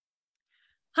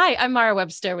Hi, I'm Mara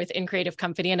Webster with In Creative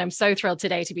Company, and I'm so thrilled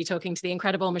today to be talking to the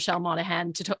incredible Michelle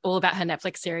Monaghan to talk all about her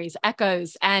Netflix series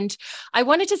Echoes. And I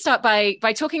wanted to start by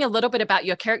talking a little bit about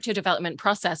your character development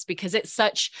process, because it's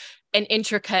such an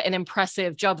intricate and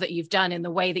impressive job that you've done in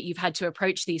the way that you've had to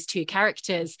approach these two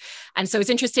characters. And so I was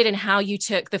interested in how you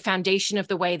took the foundation of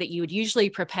the way that you would usually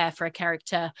prepare for a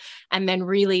character and then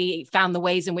really found the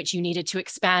ways in which you needed to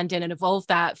expand in and evolve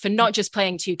that for not just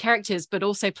playing two characters, but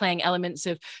also playing elements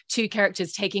of two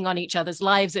characters taking on each other's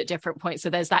lives at different points. So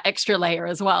there's that extra layer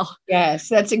as well. Yes,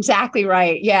 that's exactly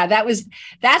right. Yeah,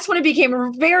 that's when it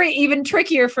became very even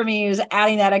trickier for me, is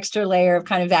adding that extra layer of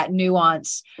kind of that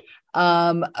nuance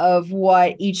of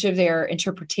what each of their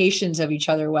interpretations of each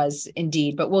other was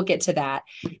indeed. But we'll get to that.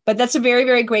 But that's a very,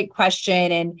 very great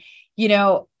question. And,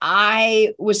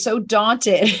 I was so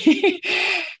daunted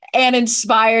and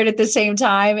inspired at the same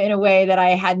time in a way that I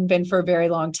hadn't been for a very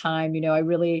long time. I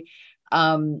really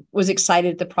was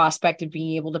excited at the prospect of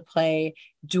being able to play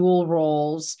dual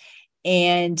roles.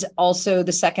 And also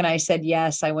the second I said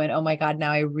yes, I went, oh my God,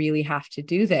 now I really have to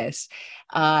do this.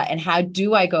 And how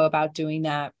do I go about doing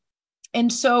that?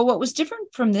 And so what was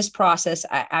different from this process,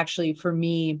 actually, for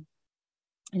me,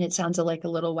 and it sounds like a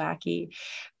little wacky,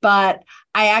 but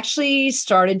I actually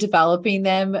started developing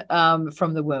them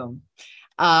from the womb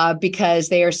because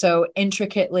they are so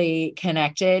intricately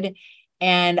connected.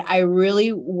 And I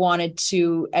really wanted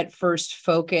to at first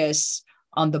focus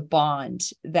on the bond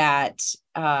that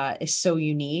is so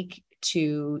unique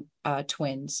to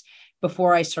twins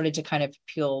before I started to kind of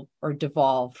peel or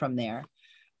devolve from there.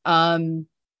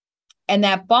 And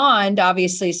that bond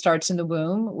obviously starts in the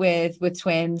womb with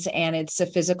twins, and it's a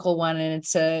physical one, and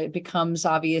it becomes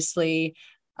obviously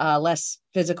less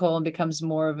physical and becomes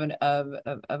more of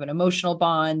an emotional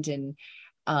bond, and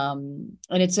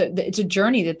it's a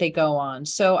journey that they go on.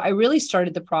 So I really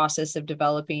started the process of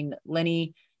developing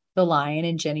Leni the lion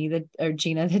and Gina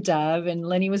the dove, and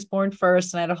Leni was born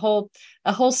first, and I had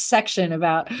a whole section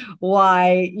about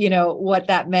why, what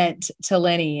that meant to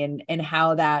Leni and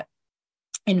how that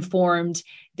informed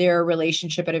their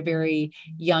relationship at a very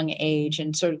young age.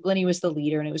 And so Leni was the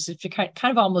leader, and it was kind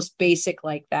of almost basic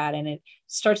like that. And it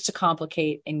starts to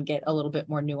complicate and get a little bit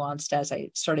more nuanced as I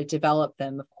started to develop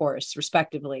them, of course,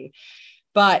 respectively.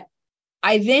 But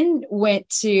I then went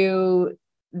to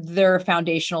their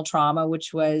foundational trauma,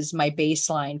 which was my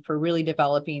baseline for really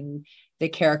developing the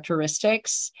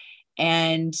characteristics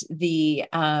and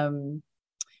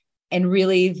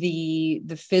really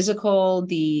the physical,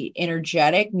 the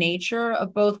energetic nature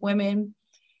of both women,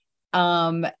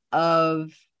 of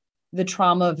the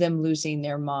trauma of them losing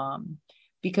their mom.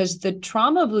 Because the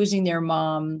trauma of losing their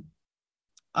mom,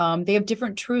 they have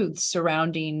different truths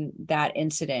surrounding that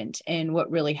incident and what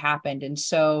really happened. And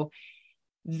so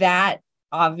that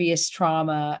obvious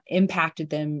trauma impacted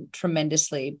them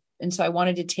tremendously. And so I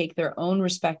wanted to take their own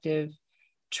respective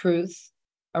truth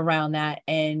around that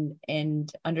and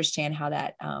understand how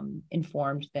that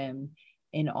informed them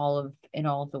in all of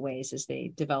the ways as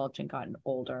they developed and gotten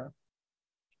older.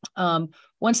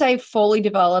 Once I fully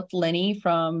developed Leni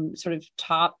from sort of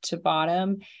top to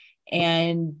bottom,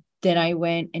 and then I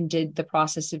went and did the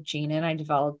process of Gina, and I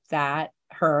developed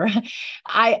her.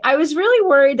 I was really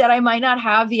worried that I might not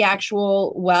have the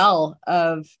actual well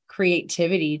of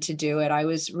creativity to do it. I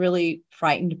was really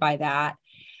frightened by that.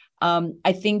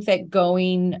 I think that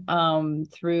going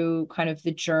through kind of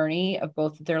the journey of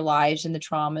both of their lives and the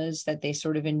traumas that they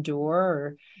sort of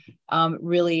endure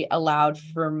really allowed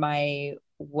for my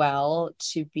well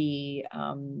to be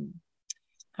kind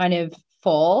of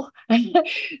full,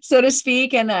 so to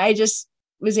speak. And I just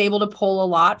was able to pull a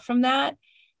lot from that.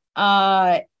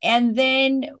 And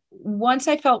then once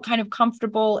I felt kind of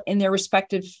comfortable in their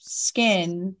respective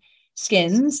skins,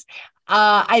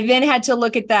 I then had to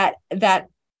look at that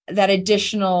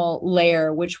additional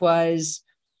layer, which was,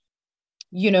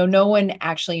 no one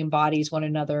actually embodies one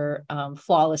another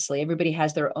flawlessly. Everybody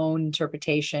has their own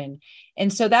interpretation.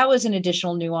 And so that was an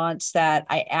additional nuance that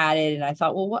I added. And I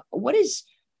thought, well,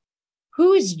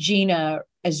 who is Gina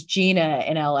as Gina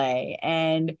in LA?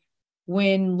 And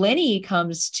when Leni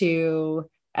comes to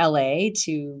LA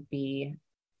to be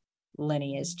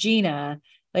Leni as Gina,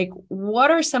 like,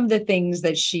 what are some of the things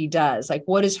that she does? Like,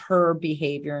 what is her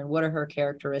behavior and what are her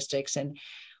characteristics? And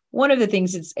one of the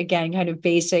things that's, again, kind of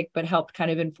basic, but helped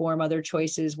kind of inform other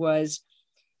choices was,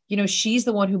 she's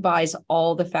the one who buys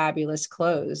all the fabulous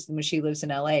clothes when she lives in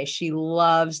LA. She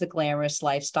loves the glamorous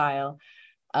lifestyle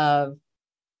of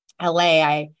LA.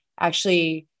 I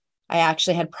actually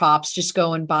had props just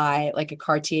go and buy like a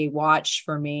Cartier watch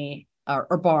for me,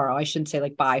 or borrow. I shouldn't say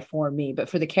like buy for me, but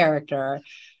for the character.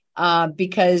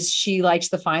 because she likes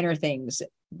the finer things.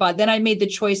 But then I made the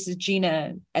choice as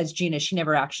Gina. She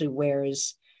never actually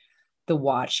wears the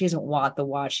watch. She doesn't want the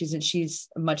watch. She's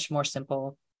a much more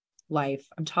simple life.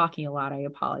 I'm talking a lot. I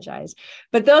apologize.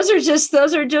 But those are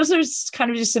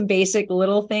kind of just some basic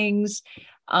little things.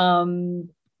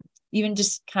 Even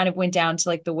just kind of went down to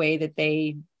like the way that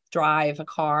they drive a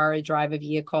car, drive a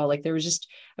vehicle. Like I was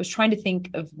trying to think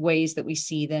of ways that we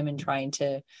see them and trying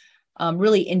to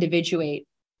really individuate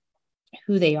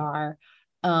who they are.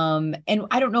 And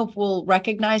I don't know if we'll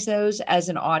recognize those as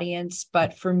an audience,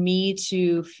 but for me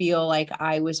to feel like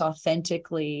I was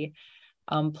authentically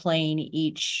playing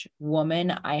each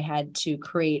woman, I had to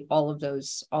create all of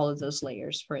those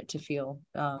layers for it to feel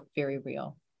very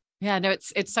real. Yeah, no,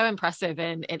 it's so impressive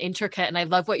and intricate. And I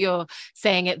love what you're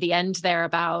saying at the end there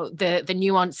about the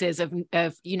nuances of,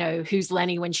 you know, who's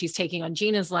Leni when she's taking on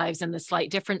Gina's lives and the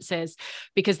slight differences,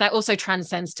 because that also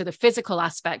transcends to the physical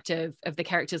aspect of the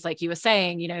characters, like you were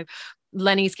saying. You know,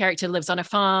 Leni's character lives on a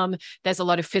farm. There's a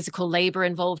lot of physical labor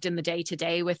involved in the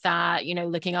day-to-day with that, you know,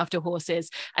 looking after horses.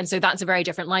 And so that's a very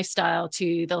different lifestyle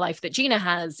to the life that Gina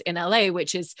has in LA,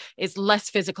 which is less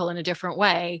physical in a different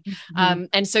way. Mm-hmm.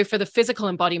 And so for the physical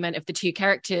embodiment of the two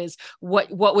characters, what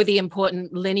were the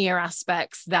important linear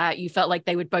aspects that you felt like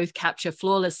they would both capture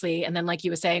flawlessly? And then, like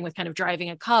you were saying, with kind of driving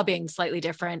a car being slightly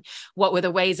different, what were the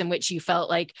ways in which you felt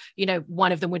like, you know,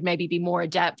 one of them would maybe be more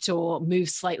adept or move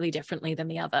slightly differently than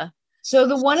the other? So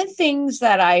the one of the things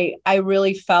that I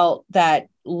really felt that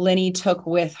Leni took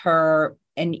with her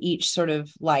in each sort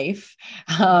of life,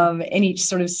 in each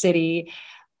sort of city,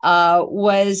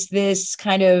 was this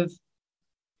kind of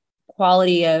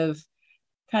quality of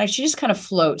she just kind of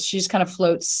floats. She just kind of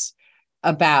floats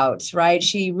about, right?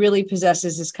 She really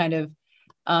possesses this kind of,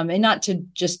 and not to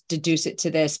just deduce it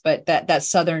to this, but that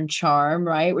Southern charm,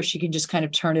 right? Where she can just kind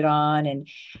of turn it on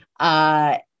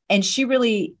and she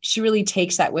really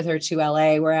takes that with her to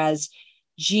LA, whereas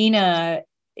Gina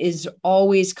is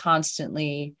always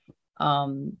constantly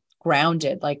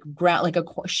grounded,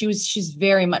 she's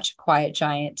very much a quiet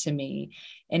giant to me,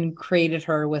 and created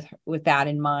her with that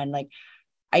in mind. Like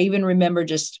I even remember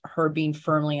just her being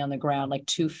firmly on the ground, like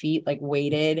 2 feet, like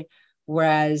weighted,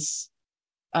 whereas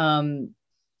Leni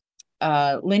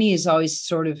is always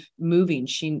sort of moving.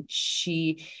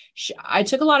 She I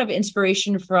took a lot of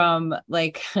inspiration from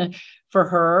like for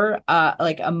her,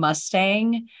 like a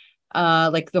Mustang,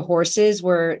 like the horses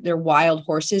where they're wild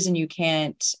horses and you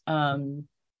can't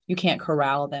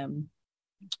corral them.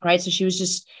 Right. So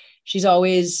she's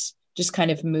always just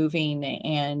kind of moving,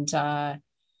 and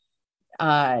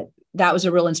that was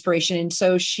a real inspiration. And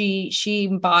so she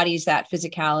embodies that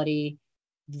physicality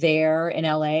there in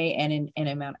LA and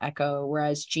in Mount Echo,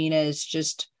 whereas Gina is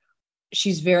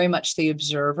she's very much the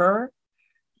observer,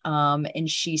 and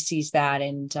she sees that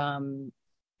and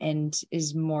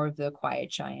is more of the quiet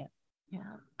giant. Yeah.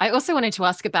 I also wanted to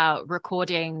ask about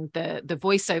recording the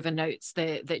voiceover notes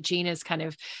that Gina's kind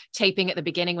of taping at the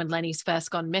beginning when Leni's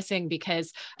first gone missing,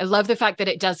 because I love the fact that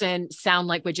it doesn't sound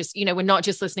like we're just, you know, we're not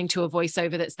just listening to a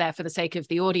voiceover that's there for the sake of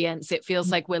the audience. It feels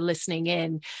like we're listening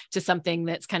in to something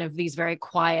that's kind of these very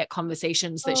quiet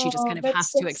conversations that she just kind of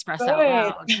has to express out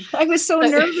loud. I was so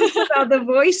nervous about the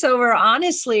voiceover,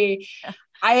 honestly. Yeah.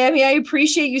 I mean, I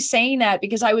appreciate you saying that,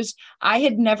 because I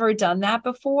had never done that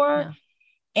before. Yeah.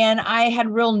 And I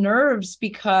had real nerves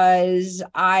because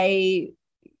when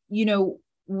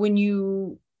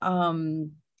you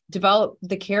develop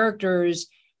the characters,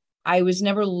 I was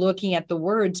never looking at the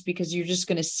words because you're just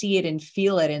going to see it and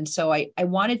feel it. And so I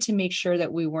wanted to make sure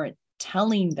that we weren't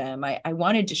telling them. I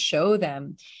wanted to show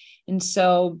them. And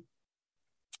so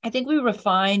I think we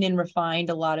refined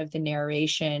a lot of the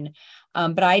narration,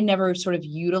 but I never sort of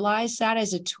utilized that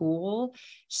as a tool.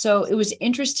 So it was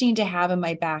interesting to have in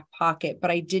my back pocket, but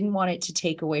I didn't want it to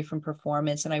take away from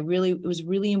performance. And it was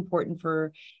really important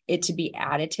for it to be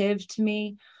additive to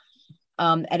me,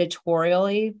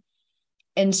 editorially.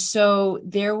 And so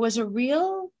there was a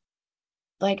real,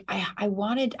 like, I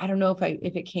wanted, I don't know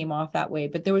if it came off that way,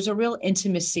 but there was a real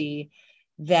intimacy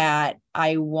that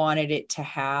I wanted it to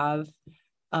have.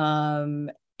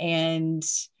 And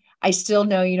I still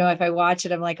know, if I watch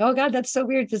it, I'm like, oh God, that's so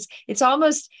weird. Because it's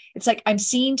like I'm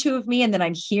seeing two of me and then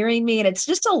I'm hearing me, and it's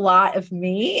just a lot of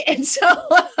me. And so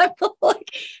I'm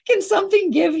like, can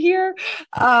something give here?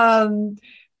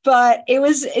 But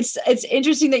it's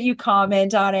interesting that you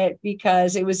comment on it,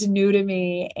 because it was new to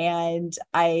me, and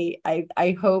I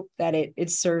hope that it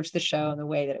serves the show in the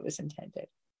way that it was intended.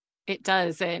 It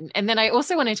does. And then I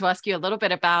also wanted to ask you a little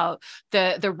bit about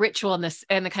the ritual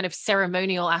and the kind of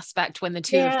ceremonial aspect when the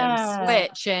two of them Yeah.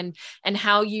 switch, and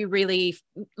how you really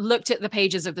looked at the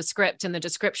pages of the script and the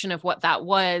description of what that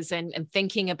was, and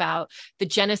thinking about the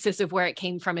genesis of where it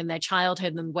came from in their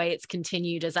childhood and the way it's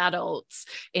continued as adults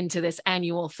into this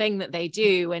annual thing that they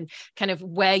do, and kind of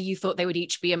where you thought they would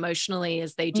each be emotionally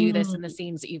as they do this, and the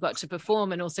scenes that you got to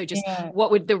perform, and also just Yeah. what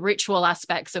would the ritual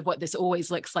aspects of what this always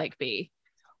looks like be.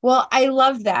 Well, I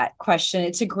love that question.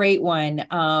 It's a great one.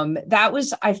 That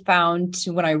was, I found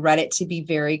when I read it to be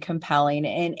very compelling,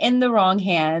 and in the wrong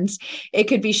hands, it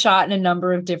could be shot in a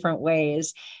number of different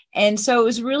ways. And so it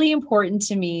was really important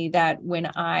to me that when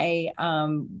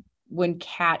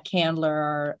Kat Candler,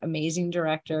 our amazing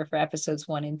director for episodes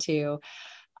 1 and 2,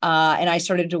 and I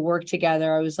started to work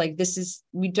together, I was like,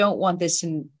 we don't want this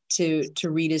to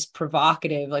read as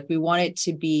provocative. Like, we want it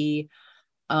to be,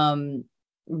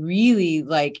 really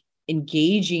like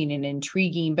engaging and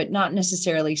intriguing, but not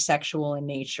necessarily sexual in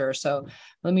nature. So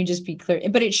let me just be clear,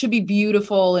 but it should be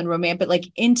beautiful and romantic, but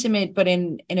like intimate, but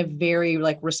in a very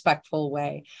like respectful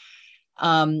way.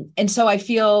 And so I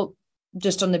feel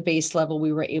just on the base level,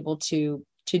 we were able to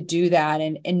do that,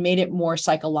 and made it more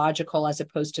psychological as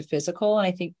opposed to physical. And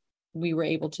I think we were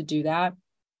able to do that.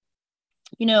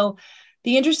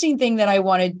 The interesting thing that I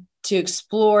wanted to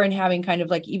explore, and having kind of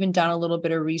like even done a little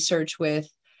bit of research with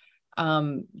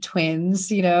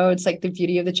twins, it's like the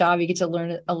beauty of the job. You get to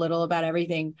learn a little about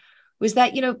everything, was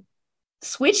that,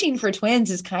 switching for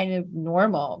twins is kind of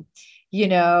normal.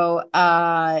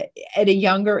 At a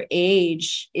younger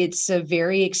age, it's a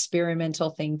very experimental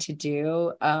thing to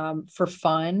do, for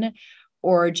fun,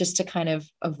 or just to kind of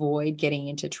avoid getting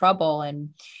into trouble.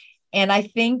 And I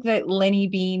think that Leni,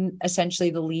 being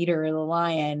essentially the leader, the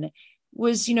lion,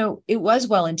 was, it was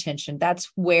well-intentioned. That's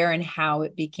where and how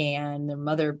it began. Their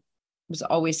mother was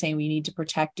always saying we need to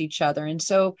protect each other. And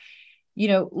so,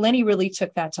 Leni really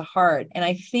took that to heart. And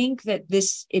I think that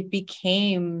it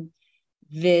became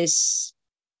this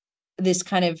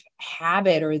kind of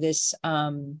habit, or this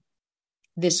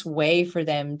way for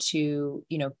them to,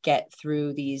 get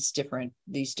through these different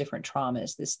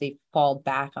traumas. They fall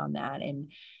back on that.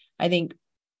 And I think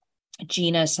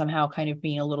Gina somehow kind of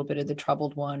being a little bit of the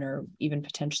troubled one, or even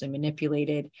potentially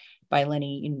manipulated by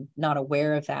Leni, and not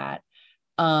aware of that.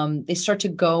 They start to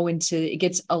go into, it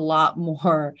gets a lot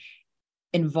more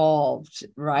involved,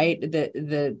 right?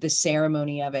 The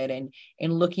ceremony of it, and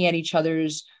looking at each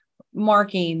other's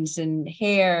markings and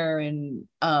hair, and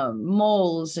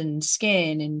moles and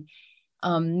skin,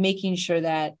 and making sure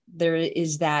that there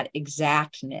is that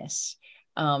exactness,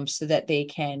 so that they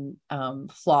can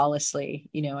flawlessly,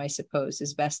 I suppose,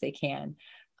 as best they can,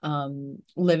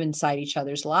 live inside each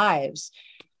other's lives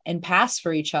and pass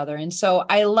for each other. And so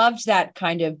I loved that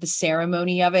kind of the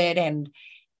ceremony of it, and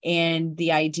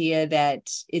the idea that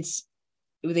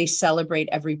they celebrate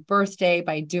every birthday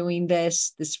by doing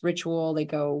this ritual. They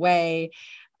go away.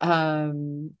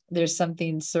 There's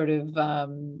something sort of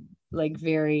like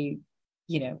very,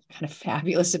 kind of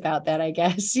fabulous about that, I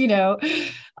guess,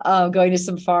 going to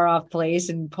some far off place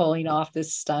and pulling off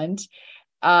this stunt.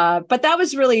 But that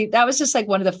was just like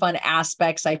one of the fun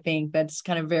aspects, I think, that's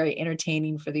kind of very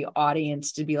entertaining for the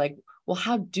audience to be like, well,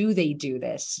 how do they do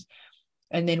this?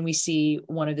 And then we see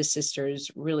one of the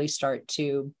sisters really start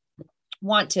to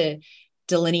want to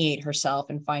delineate herself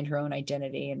and find her own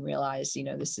identity, and realize,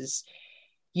 this is,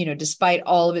 despite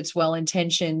all of its well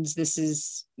intentions, this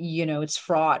is, it's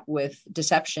fraught with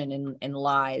deception and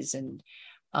lies, and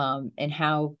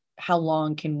how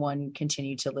long can one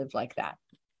continue to live like that?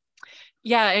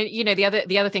 Yeah, and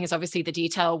the other thing is obviously the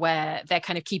detail where they're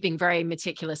kind of keeping very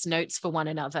meticulous notes for one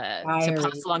another to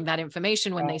pass along that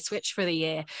information when they switch for the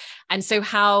year. And so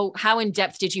how in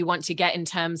depth did you want to get in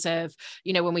terms of,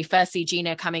 when we first see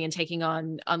Gina coming and taking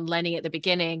on Leni at the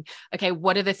beginning, okay,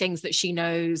 what are the things that she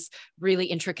knows really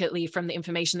intricately from the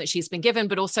information that she's been given,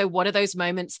 but also what are those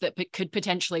moments that could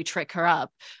potentially trick her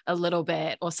up a little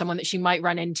bit, or someone that she might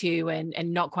run into and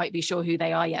not quite be sure who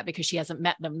they are yet because she hasn't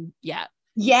met them yet?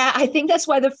 Yeah, I think that's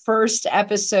why the first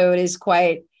episode is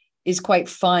quite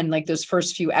fun, like those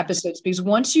first few episodes, because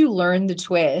once you learn the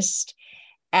twist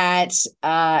at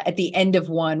the end of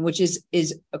one, which is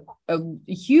a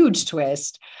huge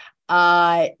twist,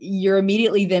 you're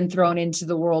immediately then thrown into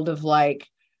the world of like,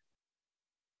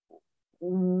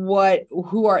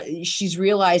 she's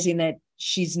realizing that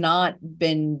she's not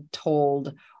been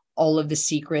told all of the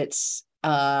secrets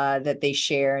that they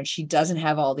share, and she doesn't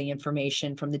have all the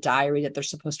information from the diary that they're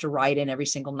supposed to write in every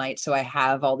single night. So I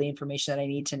have all the information that I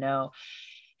need to know.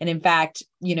 And in fact,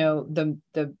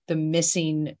 the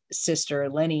missing sister,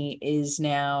 Leni, is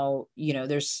now,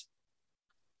 there's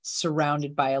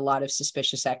surrounded by a lot of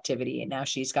suspicious activity. And now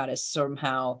she's got to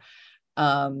somehow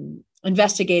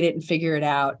investigate it and figure it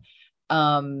out.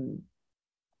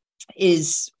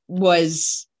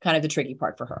 Was kind of the tricky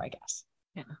part for her, I guess.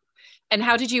 Yeah. And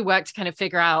how did you work to kind of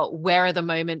figure out where are the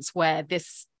moments where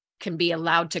this can be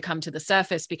allowed to come to the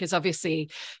surface? Because obviously,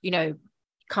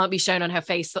 can't be shown on her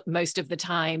face most of the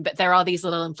time, but there are these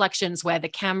little inflections where the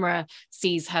camera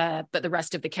sees her, but the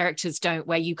rest of the characters don't,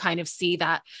 where you kind of see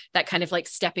that kind of like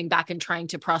stepping back and trying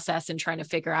to process and trying to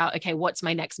figure out, okay, what's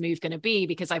my next move going to be?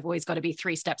 Because I've always got to be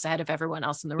 3 steps ahead of everyone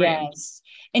else in the room. Yes.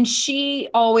 And she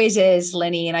always is,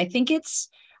 Leni. And I think it's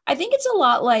a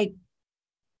lot like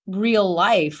real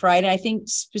life, right? And I think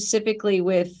specifically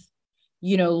with,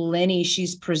 Leni,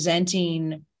 she's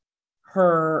presenting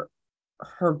her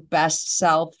best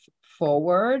self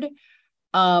forward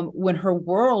when her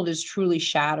world is truly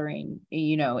shattering,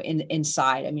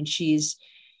 inside. I mean,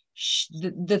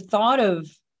 the thought of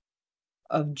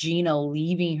Gina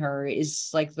leaving her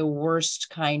is like the worst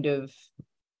kind of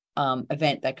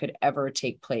event that could ever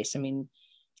take place. I mean,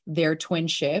 their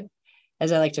twinship,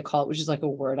 as I like to call it, which is like a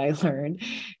word I learned,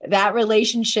 that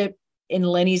relationship in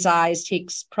Leni's eyes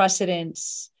takes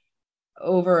precedence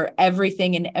over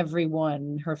everything and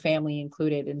everyone, her family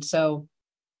included. And so,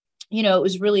 it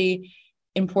was really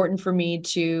important for me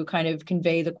to kind of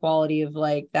convey the quality of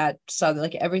like that, so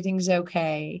like everything's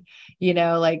okay,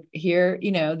 like here,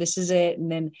 this is it.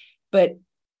 And then, but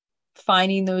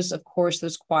finding those, of course,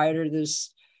 those quieter,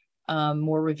 those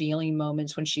more revealing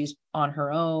moments when she's on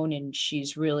her own and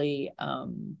she's really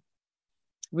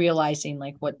realizing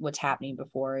like what's happening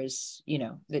before is,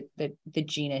 that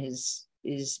Gina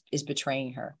is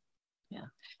betraying her. Yeah.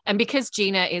 And because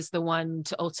Gina is the one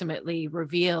to ultimately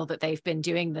reveal that they've been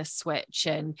doing this switch,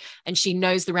 and she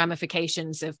knows the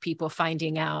ramifications of people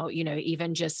finding out,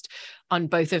 even just on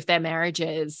both of their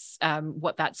marriages,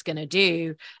 what that's going to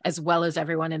do, as well as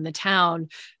everyone in the town.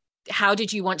 How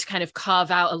did you want to kind of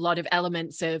carve out a lot of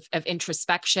elements of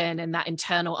introspection and that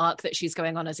internal arc that she's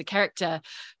going on as a character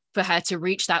for her to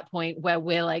reach that point where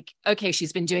we're like, okay,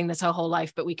 she's been doing this her whole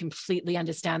life, but we completely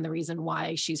understand the reason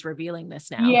why she's revealing this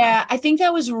now? Yeah, I think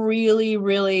that was really,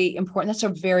 really important. That's a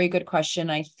very good question.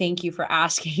 I thank you for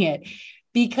asking it,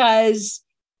 because,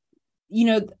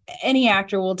 any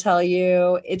actor will tell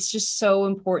you it's just so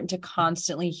important to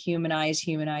constantly humanize.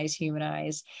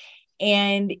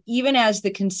 And even as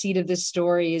the conceit of this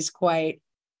story is quite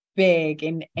big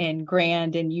and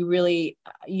grand, and you really,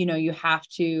 you have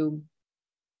to,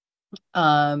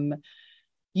 what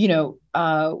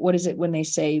is it when they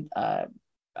say, I've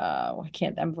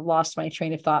lost my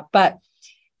train of thought, but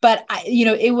I,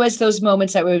 it was those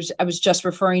moments I was just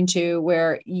referring to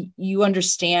where you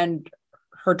understand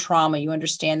her trauma. You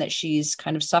understand that she's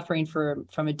kind of suffering from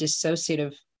a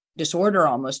dissociative disorder,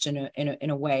 almost in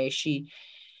a way.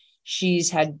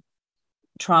 She's had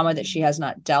trauma that she has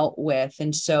not dealt with.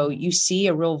 And so you see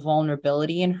a real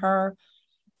vulnerability in her.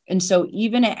 And so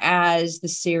even as the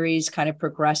series kind of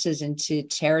progresses into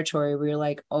territory where you're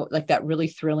like, oh, like that really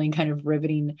thrilling kind of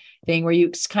riveting thing where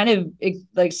you kind of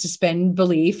like suspend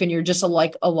belief and you're just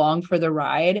like along for the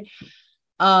ride.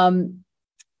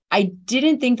 I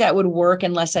didn't think that would work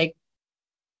unless I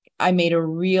made a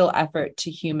real effort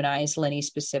to humanize Leni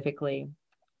specifically.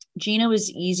 Gina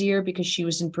was easier because she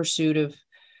was in pursuit of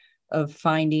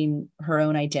finding her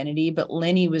own identity, but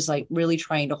Leni was like really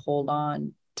trying to hold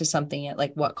on to something at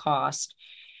like what cost.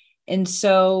 And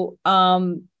so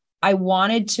I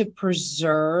wanted to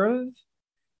preserve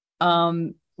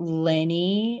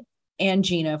Leni and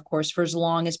Gina, of course, for as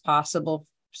long as possible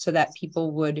so that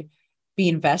people would be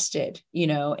invested,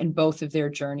 in both of their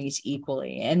journeys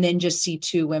equally. And then just see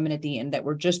 2 women at the end that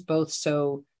were just both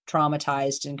so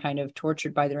traumatized and kind of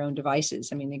tortured by their own devices.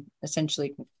 I mean, they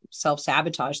essentially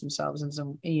self-sabotage themselves and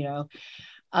some,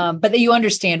 but that you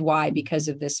understand why, because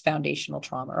of this foundational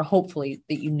trauma, or hopefully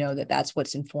that that that's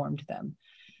what's informed them.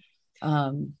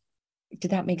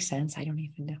 Did that make sense? I don't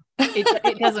even know.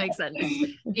 It does make sense.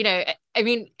 I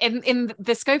mean, in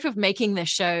the scope of making this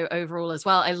show overall as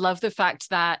well, I love the fact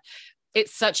that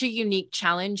it's such a unique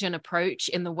challenge and approach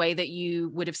in the way that you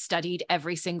would have studied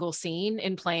every single scene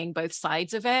in playing both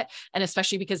sides of it. And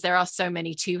especially because there are so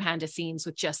many two-hander scenes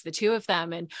with just the 2 of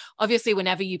them. And obviously,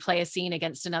 whenever you play a scene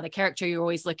against another character, you're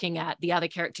always looking at the other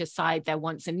character's side, their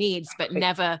wants and needs, but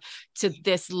never to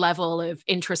this level of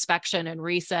introspection and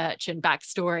research and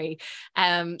backstory.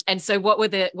 And so what were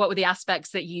the aspects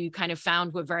that you kind of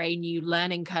found were very new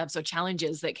learning curves or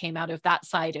challenges that came out of that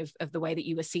side of the way that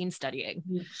you were scene studying?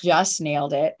 Just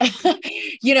nailed it.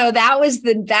 That was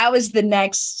the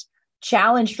next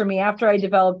challenge for me after I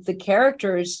developed the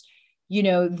characters.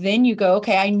 then you go,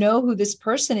 okay, I know who this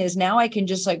person is. Now I can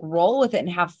just like roll with it and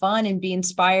have fun and be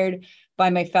inspired by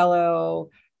my fellow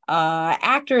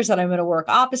actors that I'm going to work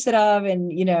opposite of.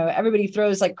 And, everybody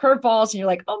throws like curveballs and you're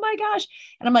like, oh my gosh.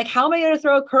 And I'm like, how am I going to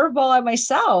throw a curveball at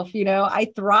myself? I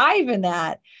thrive in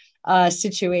that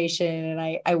situation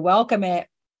and I welcome it.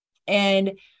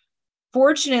 And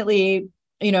fortunately,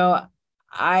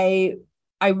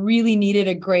 I really needed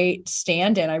a great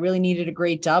stand-in. I really needed a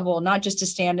great double, not just a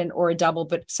stand-in or a double,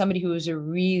 but somebody who was a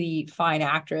really fine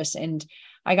actress. And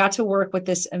I got to work with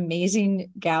this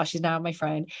amazing gal. She's now my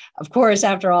friend, of course,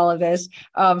 after all of this.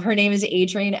 Her name is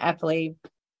Adrienne Epley.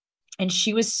 And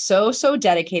she was so, so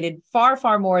dedicated, far,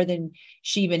 far more than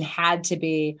she even had to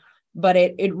be. But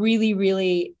it really,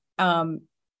 really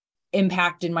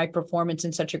impacted my performance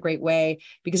in such a great way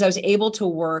because I was able to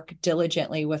work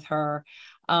diligently with her.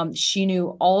 She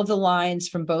knew all of the lines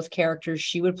from both characters.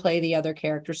 She would play the other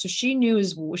character. So she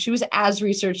was as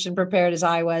researched and prepared as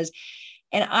I was.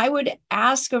 And I would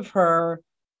ask of her,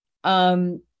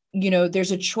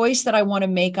 there's a choice that I want to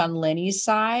make on Leni's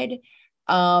side,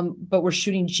 but we're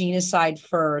shooting Gina's side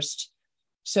first.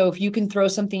 So if you can throw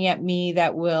something at me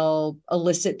that will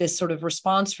elicit this sort of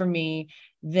response from me,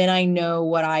 then I know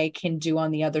what I can do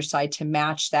on the other side to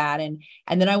match that. And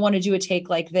then I want to do a take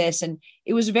like this. And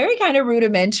it was very kind of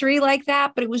rudimentary like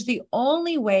that, but it was the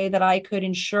only way that I could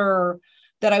ensure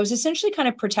that I was essentially kind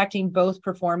of protecting both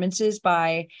performances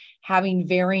by having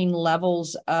varying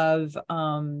levels of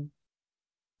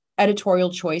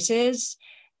editorial choices.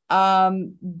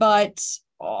 But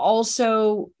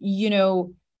also,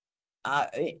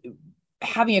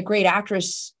 having a great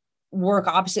actress work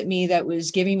opposite me that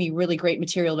was giving me really great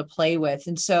material to play with.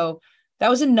 And so that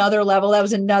was another level. That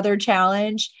was another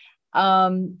challenge.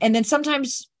 And then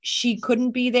sometimes she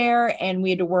couldn't be there and we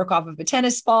had to work off of a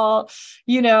tennis ball.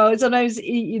 Sometimes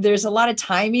there's a lot of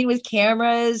timing with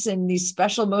cameras and these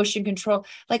special motion control,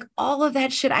 like all of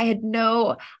that shit. I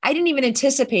didn't even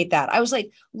anticipate that. I was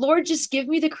like, Lord, just give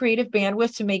me the creative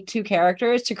bandwidth to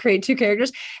create two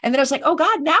characters. And then I was like, oh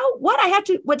God, now what? I have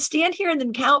to stand here and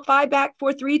then count 5 back,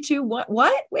 4, 3, 2, 1.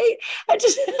 What? Wait, I'm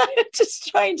just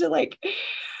trying to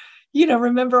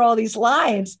remember all these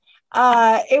lines.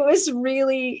 It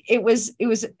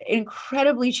was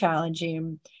incredibly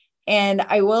challenging. And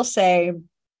I will say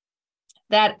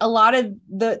that a lot of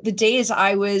the days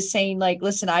I was saying like,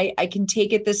 listen, I can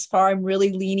take it this far. I'm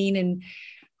really leaning and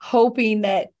hoping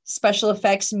that special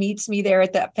effects meets me there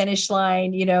at that finish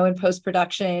line, in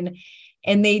post-production.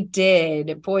 And they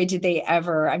did. Boy, did they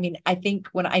ever. I mean, I think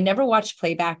when I never watched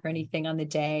playback or anything on the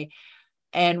day.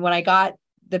 And when I got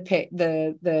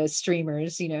the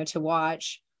streamers, to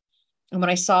watch, and when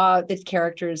I saw the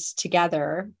characters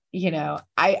together,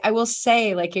 I will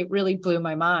say like, it really blew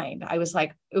my mind. I was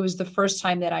like, it was the first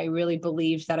time that I really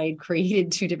believed that I had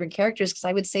created 2 different characters. Cause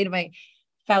I would say to my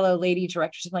fellow lady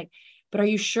directors, I'm like, but are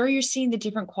you sure you're seeing the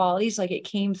different qualities? Like it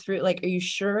came through, like, are you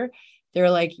sure?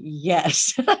 They're like,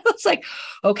 yes. I was like,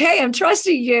 okay, I'm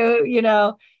trusting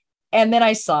you, and then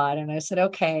I saw it and I said,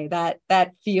 okay,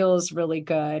 that feels really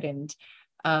good. And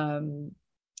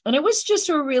it was just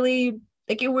a really,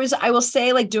 like, it was, I will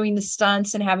say, like doing the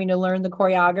stunts and having to learn the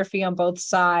choreography on both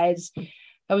sides.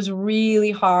 That was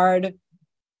really hard.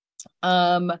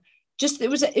 It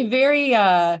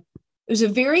was a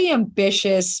very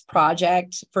ambitious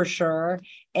project for sure.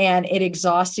 And it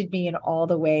exhausted me in all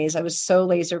the ways. I was so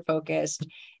laser focused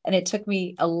and it took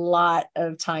me a lot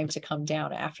of time to come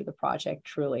down after the project,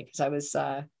 truly, because it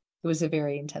was a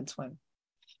very intense one.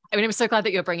 I mean, I'm so glad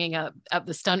that you're bringing up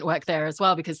the stunt work there as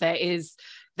well, because there is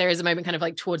a moment kind of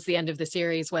like towards the end of the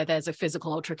series where there's a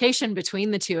physical altercation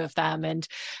between the two of them. And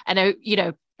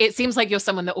it seems like you're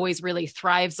someone that always really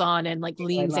thrives on and like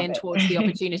leans in towards the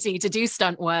opportunity to do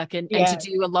stunt work and to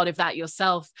do a lot of that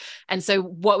yourself. And so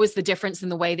what was the difference in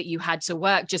the way that you had to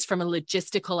work just from a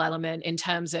logistical element in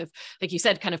terms of, like you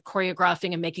said, kind of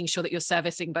choreographing and making sure that you're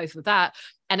servicing both of that,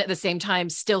 and at the same time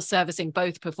still servicing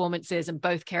both performances and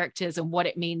both characters and what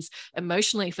it means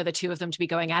emotionally for the two of them to be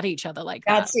going at each other like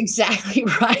that? That's exactly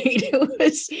right. It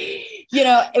was,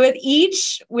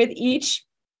 with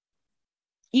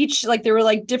each, like there were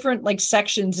like different like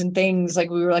sections and things, like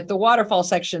we were like the waterfall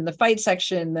section, the fight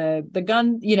section, the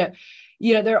gun,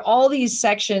 there are all these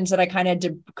sections that I kind of had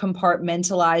to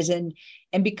compartmentalize,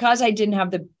 and because I didn't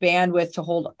have the bandwidth to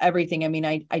hold everything, I mean,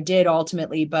 I did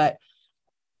ultimately, but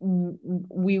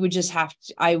we would just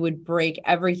I would break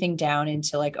everything down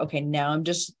into like, okay, now I'm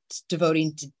just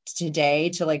devoting today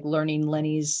to like learning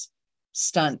Leni's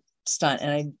stunt.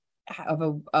 And I have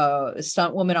a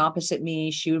stunt woman opposite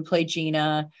me. She would play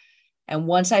Gina. And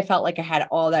once I felt like I had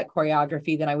all that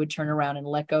choreography, then I would turn around and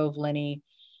let go of Leni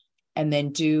and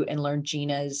then do and learn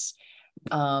Gina's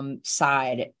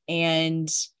side. And,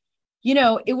 you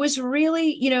know, it was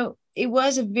really, you know, it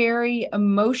was a very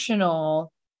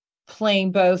emotional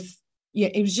playing both. Yeah,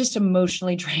 it was just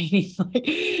emotionally draining, like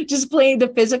just playing the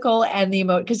physical and the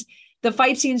emotion, because the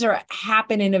fight scenes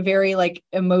happen in a very like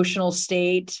emotional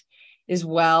state as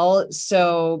well.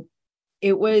 So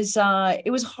it was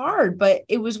hard, but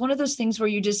it was one of those things where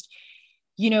you just,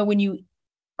 you know, when you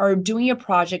are doing a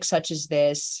project such as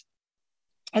this,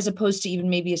 as opposed to even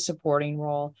maybe a supporting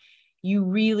role, you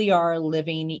really are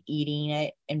living, eating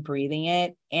it and breathing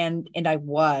it. And I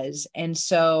was. And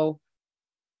so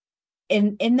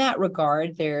in that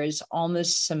regard, there's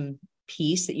almost some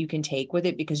peace that you can take with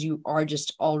it, because you are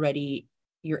just already,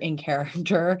 you're in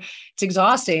character. It's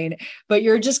exhausting, but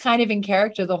you're just kind of in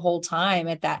character the whole time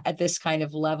at this kind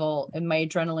of level. And my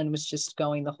adrenaline was just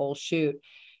going the whole shoot.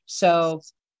 So,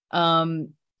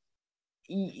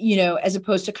 you know, as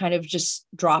opposed to kind of just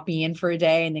dropping in for a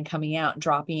day and then coming out and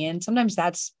dropping in, sometimes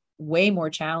that's way more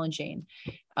challenging.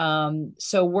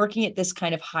 So working at this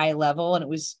kind of high level, and it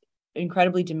was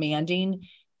incredibly demanding,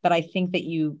 but I think that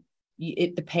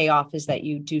the payoff is that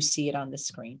you do see it on the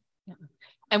screen. Yeah.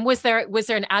 And was there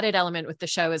an added element with the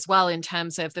show as well, in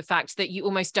terms of the fact that you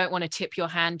almost don't want to tip your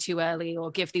hand too early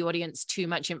or give the audience too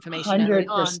much information 100%. early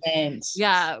on?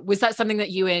 Yeah. Was that something that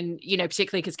you, you know,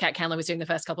 particularly because Kat Candler was doing the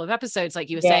first couple of episodes, like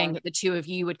you were saying, that the two of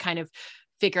you would kind of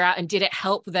figure out, and did it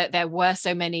help that there were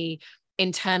so many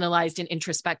internalized and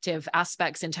introspective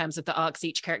aspects in terms of the arcs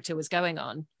each character was going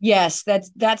on? Yes,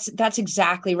 that's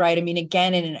exactly right. I mean,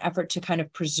 again, in an effort to kind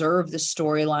of preserve the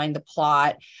storyline, the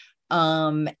plot,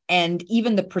 and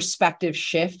even the perspective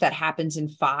shift that happens in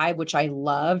 5, which I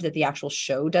loved, that the actual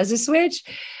show does a switch.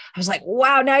 I was like,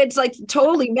 wow, now it's like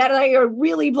totally meta. You're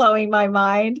really blowing my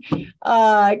mind.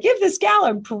 Give this gal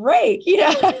a break, you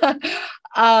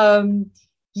know.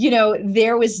 You know,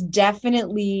 there was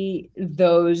definitely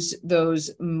those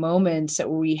moments that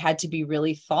we had to be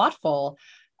really thoughtful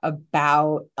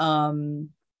about,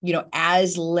 you know,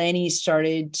 as Leni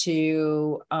started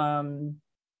to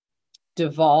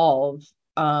devolve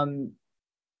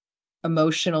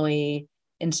emotionally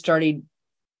and started,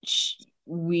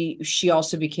 she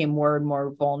also became more and more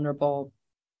vulnerable.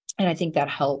 And I think that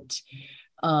helped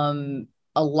a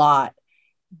lot.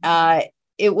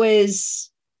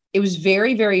 It was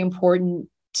very, very important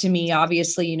to me.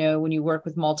 Obviously, you know, when you work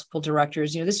with multiple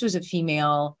directors, you know, this was a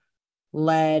female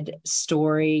led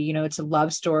story, you know, it's a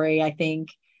love story, I think,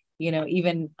 you know,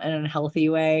 even in an unhealthy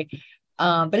way.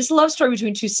 But it's a love story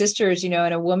between two sisters, you know,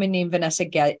 and a woman named Vanessa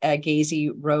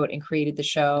Gazy wrote and created the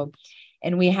show.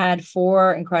 And we had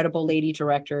 4 incredible lady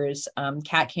directors.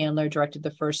 Kat Candler directed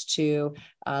the first 2,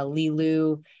 Lee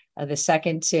Lu, the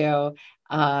second 2,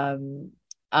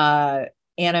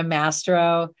 Anna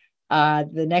Mastro,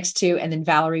 the next 2, and then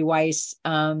Valerie Weiss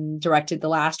directed the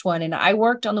last one. And I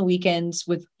worked on the weekends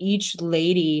with each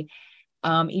lady,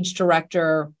 each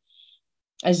director,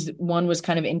 as one was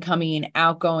kind of incoming and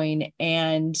outgoing,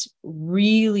 and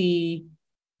really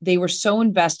they were so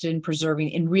invested in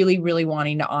preserving and really, really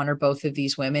wanting to honor both of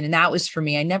these women. And that was for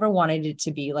me. I never wanted it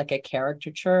to be like a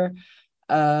caricature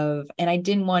of, and I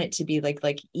didn't want it to be like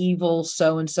evil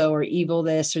so-and-so or evil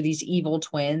this or these evil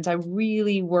twins. I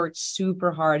really worked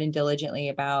super hard and diligently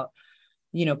about,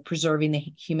 you know, preserving the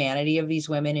humanity of these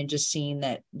women, and just seeing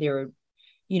that they were,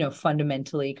 you know,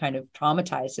 fundamentally kind of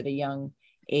traumatized at a young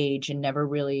age and never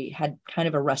really had kind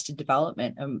of arrested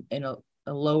development in a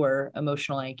lower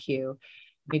emotional IQ.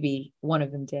 Maybe one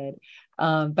of them did.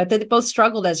 But they both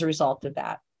struggled as a result of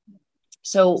that.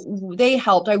 So they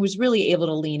helped. I was really able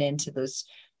to lean into those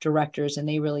directors, and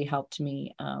they really helped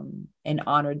me and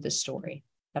honored the story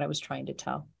that I was trying to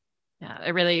tell. Yeah, I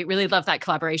really, really love that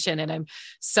collaboration. And I'm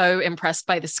so impressed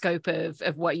by the scope of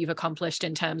what you've accomplished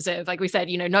in terms of, like we said,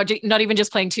 you know, not even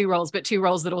just playing 2 roles, but 2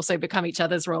 roles that also become each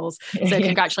other's roles. So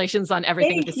congratulations on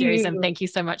everything with the series. And thank you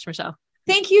so much, Michelle.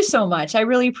 Thank you so much. I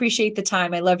really appreciate the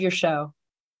time. I love your show.